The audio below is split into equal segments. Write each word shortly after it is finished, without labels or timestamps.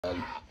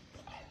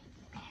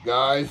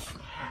Guys,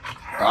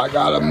 I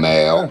got a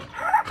male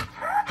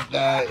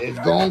that is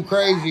going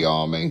crazy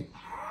on me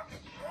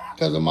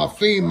because of my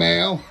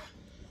female.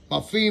 My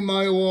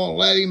female won't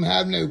let him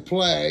have no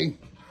play,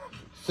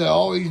 so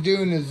all he's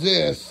doing is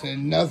this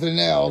and nothing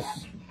else.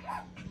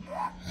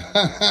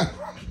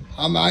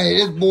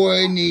 This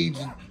boy needs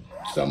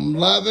some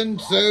loving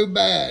so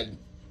bad.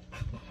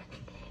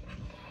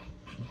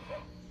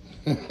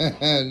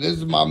 This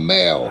is my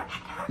male,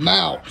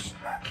 Mouse.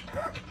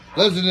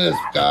 Listen to this,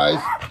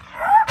 guys.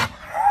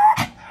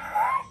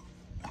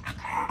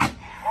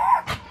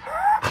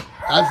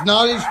 That's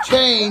not his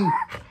chain.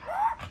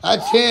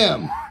 That's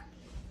him.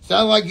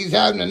 Sounds like he's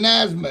having an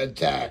asthma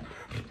attack.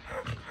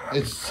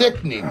 It's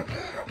sickening.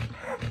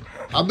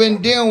 I've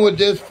been dealing with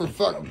this for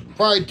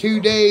probably 2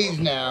 days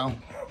now.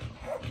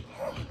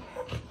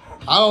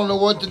 I don't know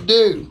what to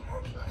do.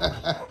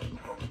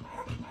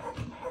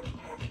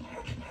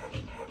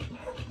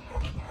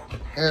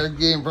 Here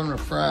again from the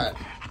front.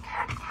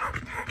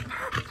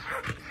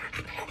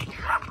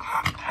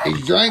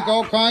 He's drank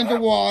all kinds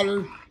of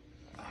water.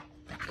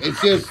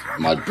 It's just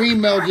my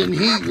female's in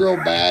heat real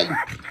bad,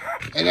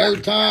 and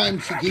every time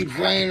she keeps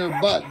laying her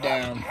butt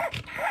down.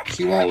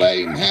 She won't let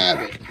him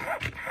have it.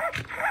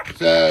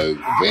 So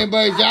if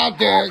anybody's out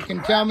there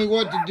can tell me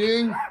what to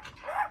do,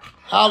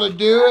 how to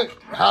do it,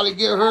 how to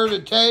get her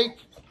to take,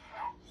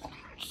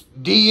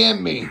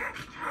 DM me.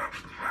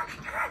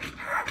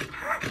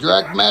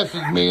 Direct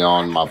message me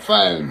on my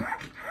phone.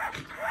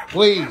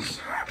 Please.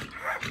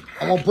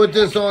 I'm going to put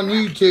this on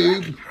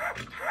YouTube.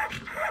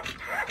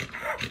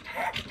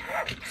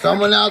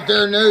 Someone out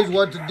there knows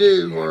what to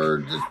do,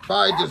 or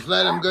probably just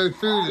let him go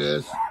through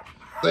this.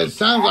 But it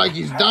sounds like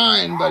he's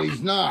dying, but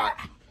he's not.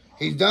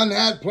 He's done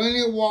had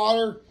plenty of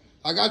water.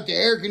 I got the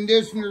air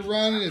conditioner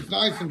running. It's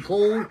nice and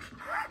cold.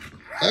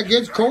 That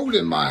gets cold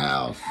in my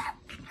house.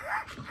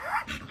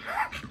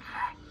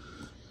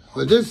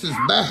 But this is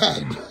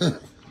bad.